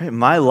 Right?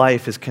 My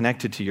life is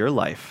connected to your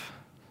life.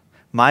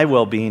 My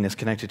well-being is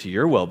connected to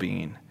your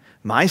well-being.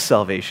 My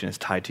salvation is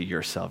tied to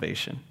your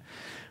salvation.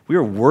 We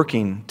are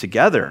working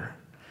together.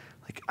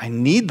 Like, I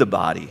need the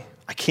body.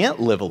 I can't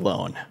live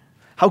alone.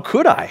 How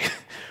could I?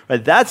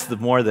 Right? That's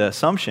more the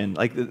assumption.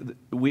 Like,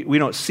 we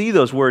don't see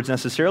those words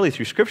necessarily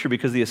through Scripture,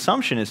 because the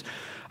assumption is,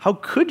 how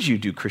could you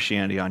do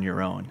Christianity on your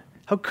own?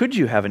 How could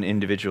you have an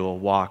individual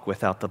walk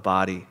without the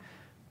body?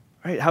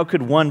 Right? How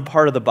could one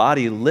part of the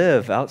body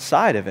live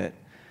outside of it?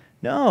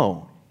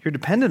 No, you're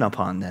dependent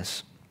upon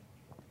this.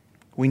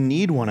 We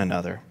need one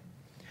another.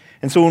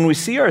 And so when we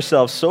see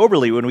ourselves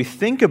soberly, when we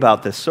think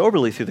about this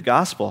soberly through the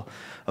gospel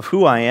of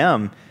who I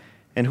am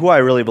and who I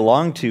really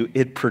belong to,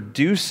 it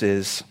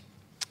produces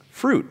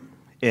fruit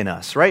in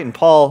us, right? And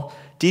Paul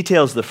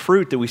details the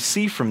fruit that we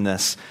see from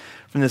this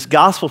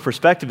gospel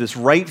perspective, this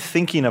right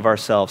thinking of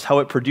ourselves, how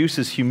it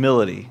produces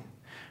humility.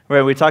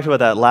 Right? We talked about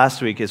that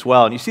last week as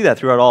well, and you see that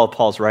throughout all of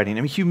Paul's writing.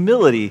 I mean,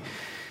 humility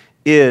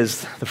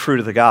is the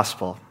fruit of the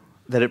gospel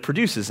that it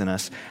produces in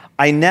us.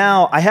 I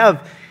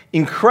have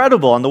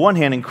on the one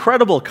hand,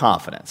 incredible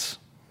confidence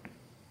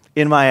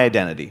in my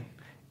identity,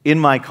 in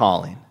my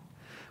calling.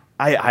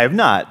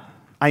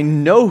 I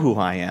know who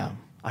I am.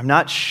 I'm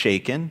not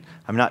shaken.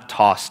 I'm not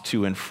tossed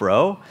to and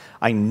fro.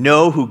 I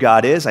know who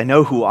God is. I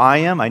know who I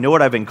am. I know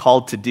what I've been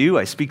called to do.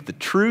 I speak the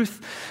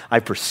truth. I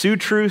pursue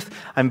truth.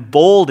 I'm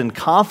bold and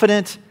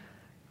confident.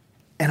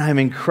 And I'm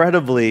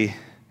incredibly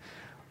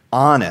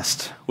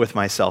honest with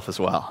myself as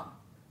well.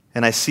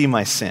 And I see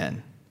my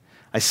sin.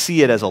 I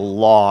see it as a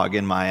log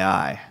in my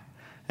eye.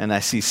 And I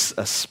see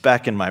a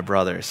speck in my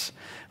brother's.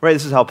 Right,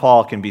 this is how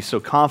Paul can be so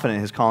confident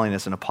in his calling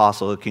as an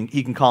apostle.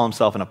 He can call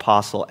himself an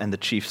apostle and the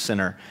chief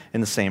sinner in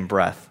the same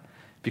breath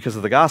because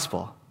of the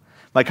gospel.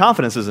 My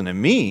confidence isn't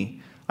in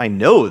me. I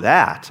know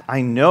that.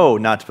 I know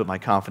not to put my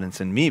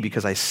confidence in me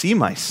because I see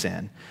my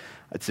sin.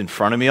 It's in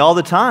front of me all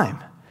the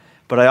time.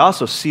 But I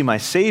also see my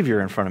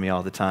Savior in front of me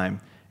all the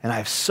time. And I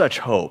have such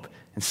hope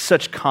and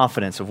such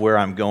confidence of where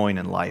I'm going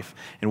in life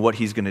and what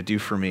he's going to do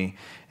for me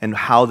and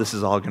how this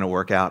is all going to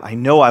work out. I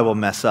know I will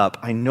mess up.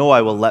 I know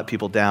I will let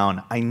people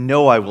down. I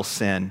know I will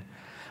sin.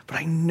 But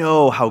I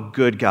know how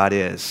good God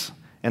is,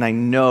 and I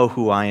know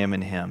who I am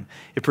in him.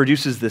 It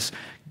produces this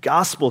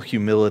gospel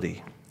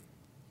humility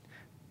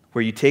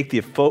where you take the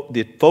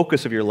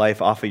focus of your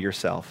life off of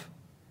yourself.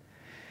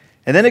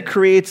 And then it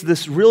creates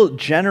this real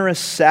generous,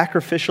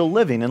 sacrificial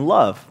living and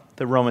love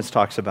that Romans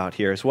talks about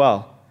here as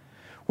well,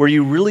 where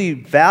you really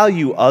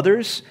value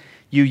others,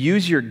 you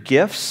use your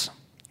gifts,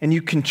 and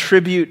you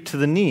contribute to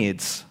the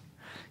needs.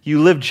 You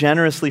live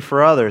generously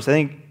for others. I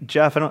think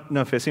Jeff, I don't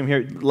know if I see him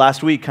here,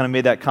 last week kind of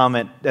made that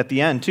comment at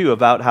the end too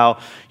about how,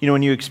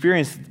 when you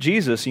experience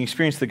Jesus and you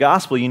experience the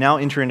gospel, you now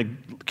enter into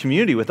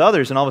community with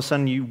others, and all of a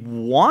sudden you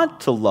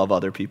want to love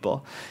other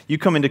people. You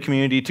come into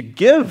community to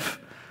give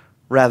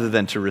rather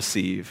than to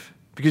receive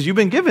because you've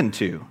been given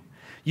to.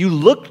 You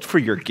looked for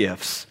your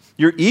gifts.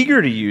 You're eager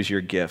to use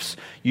your gifts.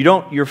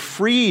 You're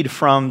freed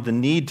from the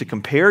need to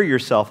compare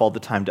yourself all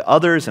the time to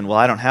others and, well,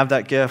 I don't have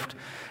that gift.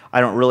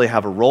 I don't really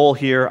have a role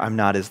here. I'm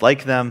not as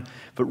like them.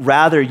 But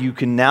rather, you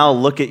can now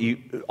look at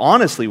you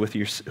honestly with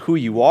who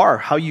you are,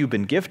 how you've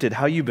been gifted,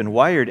 how you've been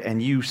wired,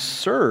 and you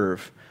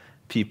serve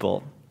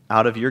people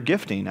out of your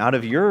gifting, out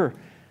of your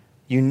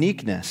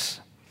uniqueness.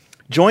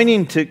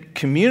 Joining to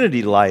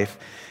community life,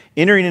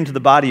 entering into the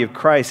body of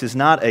Christ, is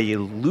not a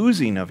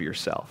losing of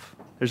yourself.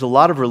 There's a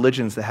lot of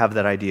religions that have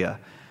that idea,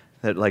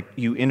 that like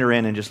you enter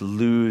in and just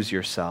lose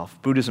yourself.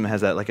 Buddhism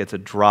has that, like it's a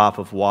drop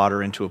of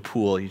water into a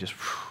pool.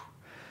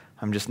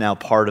 I'm just now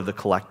part of the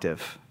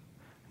collective.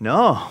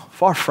 No,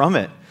 far from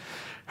it.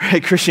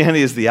 Right?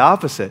 Christianity is the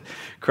opposite.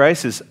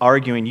 Christ is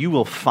arguing you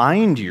will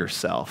find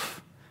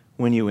yourself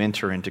when you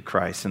enter into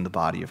Christ in the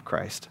body of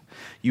Christ.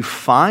 You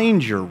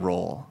find your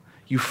role.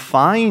 You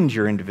find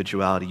your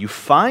individuality. You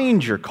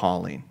find your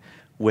calling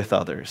with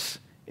others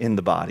in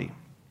the body,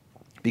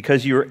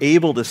 because you are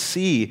able to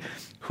see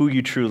who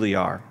you truly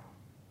are.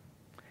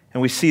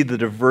 And we see the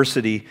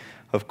diversity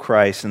of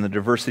Christ and the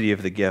diversity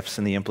of the gifts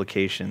and the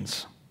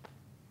implications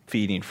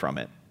feeding from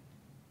it.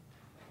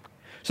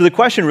 So the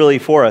question really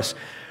for us,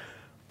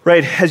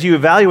 right, as you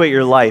evaluate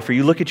your life or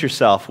you look at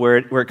yourself where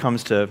it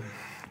comes to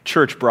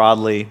church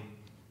broadly,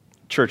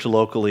 church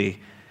locally,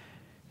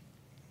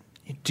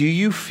 do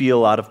you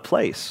feel out of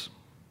place?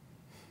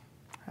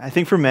 I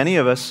think for many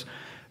of us,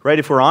 right,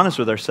 if we're honest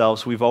with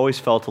ourselves, we've always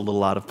felt a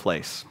little out of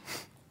place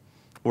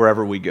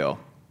wherever we go.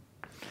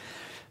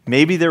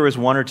 Maybe there was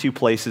one or two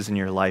places in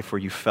your life where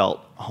you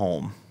felt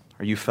home,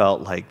 or you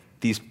felt like,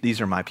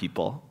 these are my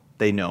people,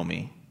 they know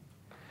me.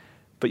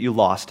 But you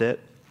lost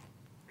it,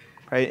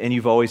 right? And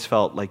you've always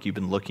felt like you've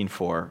been looking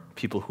for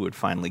people who would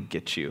finally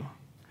get you.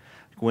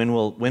 When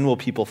will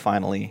people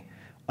finally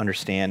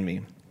understand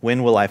me?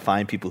 When will I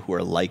find people who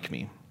are like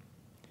me?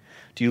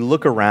 Do you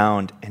look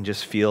around and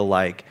just feel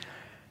like,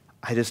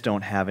 I just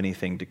don't have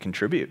anything to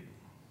contribute,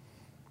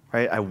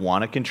 right? I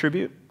want to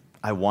contribute.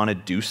 I want to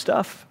do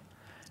stuff,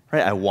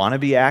 right? I want to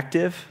be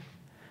active,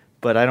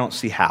 but I don't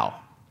see how,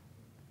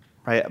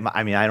 right?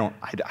 I mean,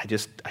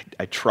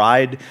 I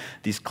tried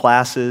these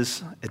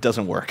classes. It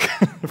doesn't work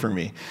for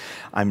me.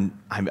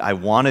 I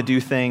want to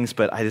do things,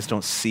 but I just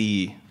don't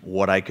see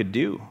what I could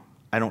do.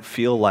 I don't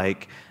feel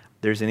like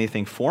there's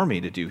anything for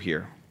me to do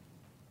here.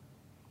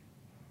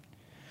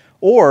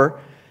 Or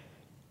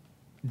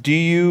do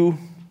you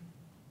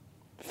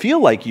feel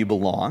like you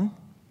belong,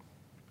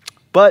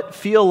 but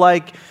feel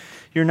like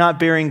you're not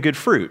bearing good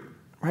fruit,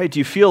 right? Do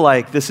you feel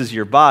like this is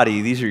your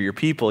body, these are your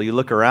people, you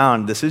look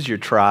around, this is your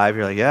tribe,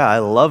 you're like, yeah, I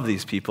love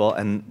these people,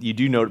 and you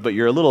do know, but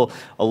you're a little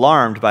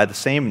alarmed by the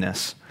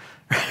sameness.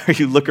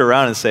 You look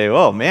around and say,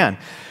 oh man,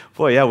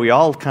 boy, yeah, we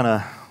all kind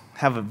of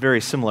have a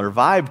very similar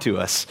vibe to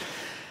us,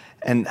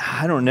 and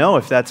I don't know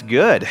if that's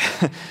good.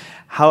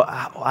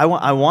 I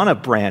want to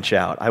branch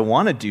out, I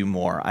want to do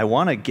more, I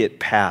want to get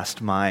past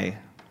my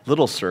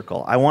little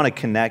circle. I want to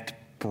connect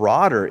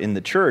broader in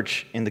the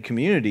church, in the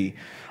community.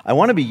 I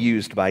want to be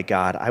used by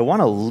God. I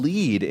want to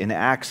lead in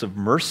acts of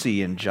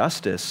mercy and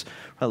justice,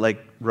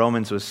 like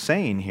Romans was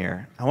saying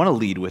here. I want to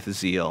lead with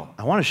zeal.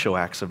 I want to show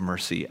acts of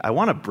mercy. I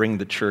want to bring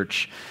the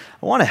church.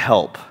 I want to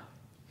help,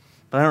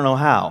 but I don't know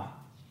how.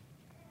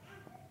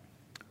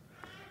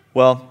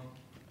 Well,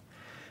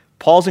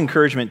 Paul's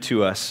encouragement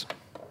to us,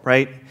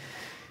 right,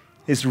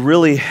 is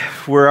really,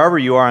 wherever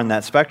you are on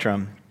that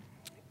spectrum,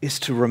 is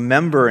to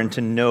remember and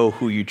to know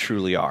who you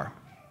truly are.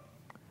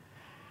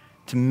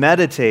 To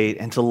meditate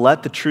and to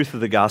let the truth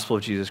of the gospel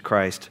of Jesus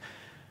Christ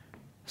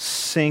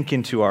sink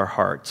into our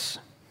hearts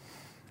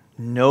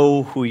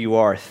Know who you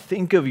are.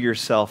 Think of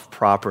yourself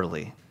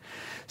properly.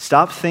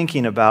 Stop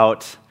thinking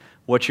about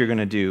what you're going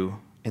to do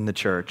in the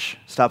church.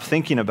 Stop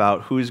thinking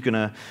about who's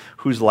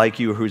like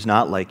you or who's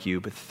not like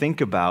you, but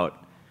think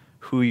about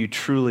who you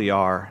truly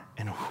are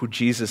and who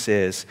Jesus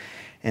is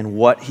and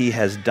what he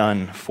has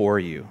done for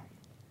you.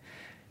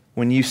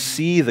 When you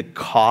see the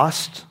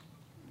cost,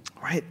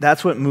 right,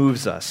 that's what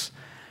moves us.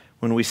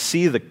 When we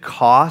see the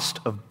cost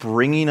of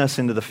bringing us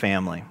into the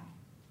family,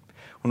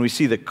 when we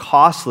see the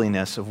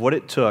costliness of what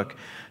it took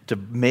to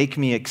make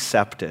me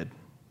accepted,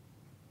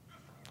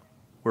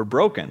 we're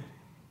broken.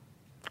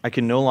 I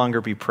can no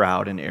longer be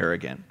proud and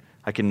arrogant.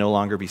 I can no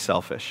longer be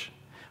selfish.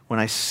 When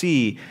I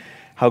see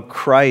how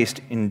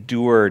Christ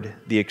endured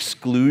the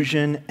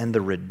exclusion and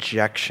the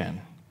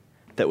rejection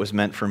that was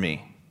meant for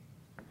me.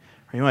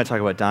 You want to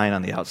talk about dying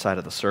on the outside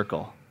of the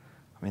circle.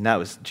 I mean, that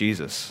was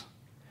Jesus.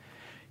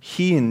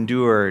 He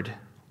endured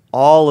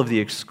all of the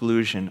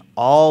exclusion,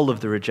 all of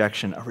the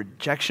rejection, a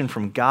rejection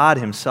from God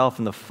himself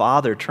and the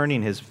Father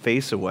turning his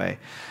face away,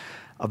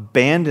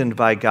 abandoned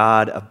by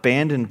God,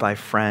 abandoned by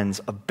friends,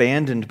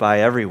 abandoned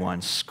by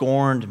everyone,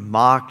 scorned,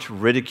 mocked,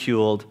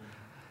 ridiculed,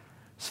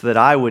 so that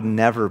I would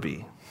never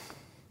be,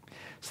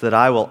 so that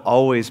I will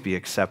always be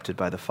accepted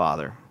by the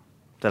Father,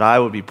 that I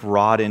would be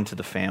brought into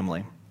the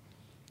family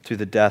through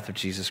the death of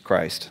Jesus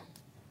Christ.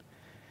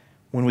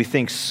 When we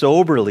think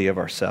soberly of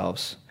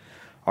ourselves,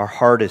 our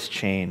heart is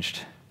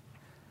changed.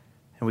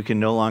 And we can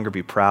no longer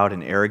be proud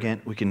and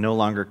arrogant. We can no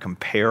longer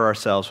compare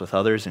ourselves with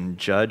others and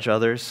judge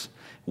others,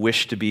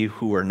 wish to be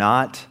who we're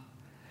not.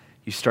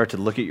 You start to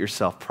look at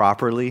yourself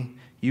properly.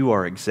 You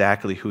are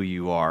exactly who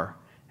you are,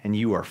 and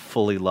you are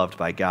fully loved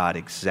by God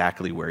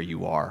exactly where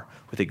you are,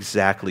 with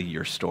exactly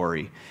your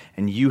story.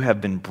 And you have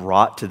been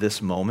brought to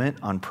this moment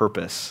on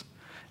purpose,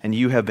 and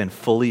you have been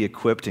fully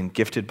equipped and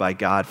gifted by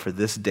God for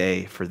this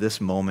day, for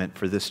this moment,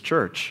 for this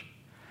church.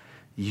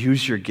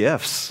 Use your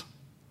gifts.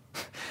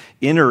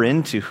 Enter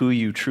into who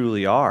you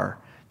truly are.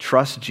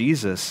 Trust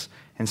Jesus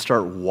and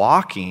start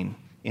walking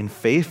in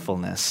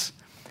faithfulness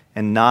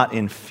and not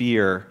in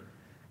fear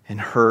and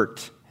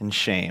hurt and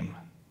shame.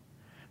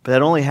 But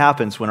that only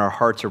happens when our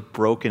hearts are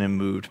broken and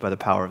moved by the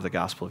power of the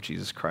gospel of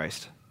Jesus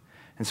Christ.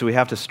 And so we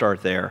have to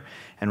start there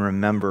and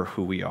remember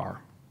who we are.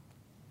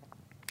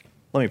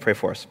 Let me pray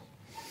for us.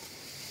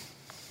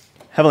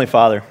 Heavenly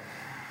Father,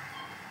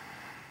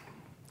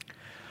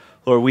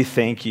 Lord, we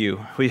thank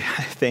you.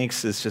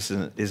 Thanks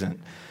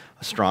isn't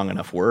a strong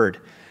enough word.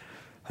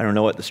 I don't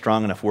know what the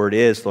strong enough word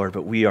is, Lord,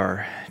 but we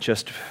are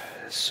just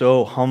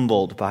so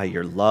humbled by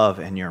your love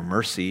and your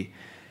mercy.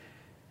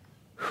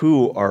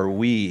 Who are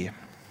we?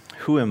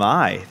 Who am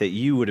I that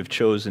you would have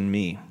chosen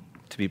me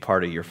to be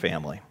part of your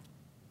family?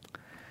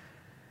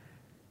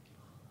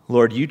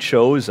 Lord, you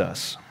chose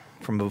us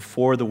from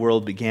before the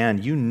world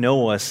began. You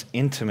know us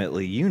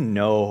intimately. You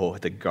know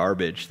the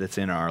garbage that's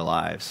in our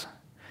lives,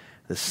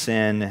 the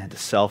sin, the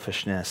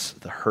selfishness,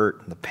 the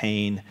hurt, the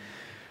pain,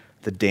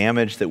 the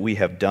damage that we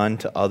have done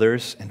to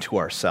others and to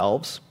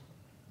ourselves,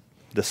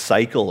 the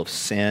cycle of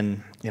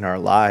sin in our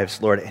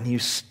lives, Lord, and you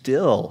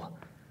still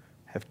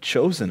have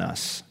chosen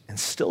us and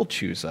still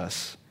choose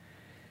us.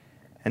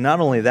 And not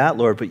only that,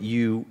 Lord, but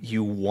you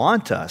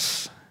want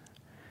us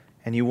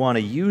and you want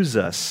to use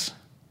us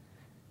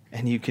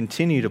and you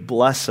continue to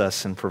bless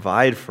us and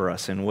provide for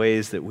us in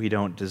ways that we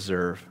don't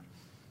deserve.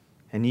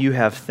 And you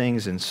have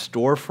things in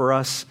store for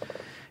us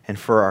and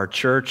for our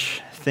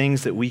church,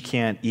 things that we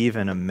can't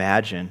even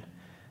imagine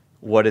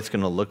what it's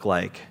going to look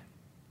like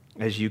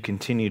as you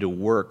continue to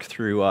work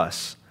through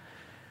us,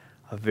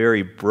 a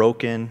very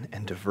broken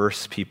and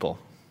diverse people.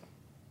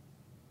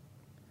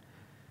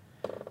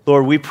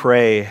 Lord, we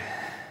pray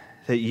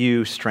that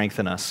you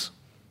strengthen us.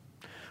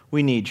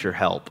 We need your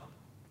help.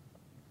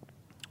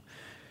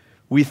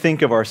 We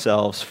think of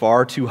ourselves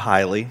far too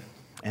highly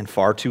and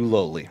far too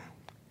lowly.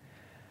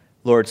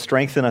 Lord,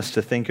 strengthen us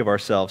to think of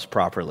ourselves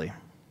properly.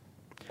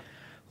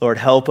 Lord,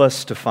 help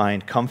us to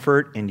find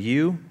comfort in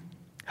you.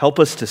 Help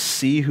us to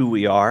see who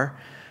we are,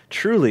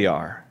 truly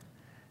are.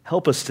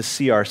 Help us to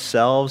see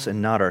ourselves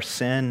and not our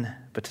sin,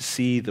 but to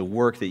see the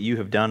work that you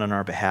have done on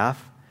our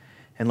behalf.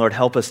 And Lord,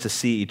 help us to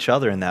see each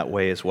other in that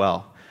way as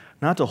well.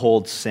 Not to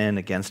hold sin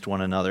against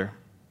one another,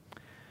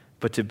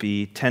 but to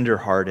be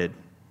tender-hearted,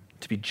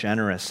 to be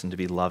generous, and to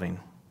be loving.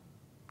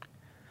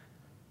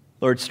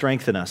 Lord,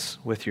 strengthen us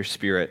with your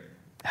Spirit.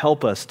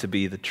 Help us to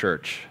be the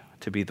church,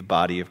 to be the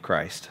body of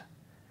Christ,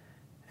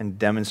 and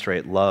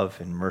demonstrate love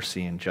and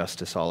mercy and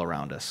justice all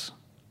around us.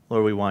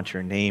 Lord, we want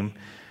your name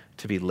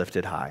to be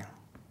lifted high.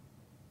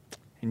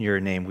 In your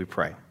name we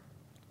pray.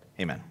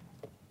 Amen.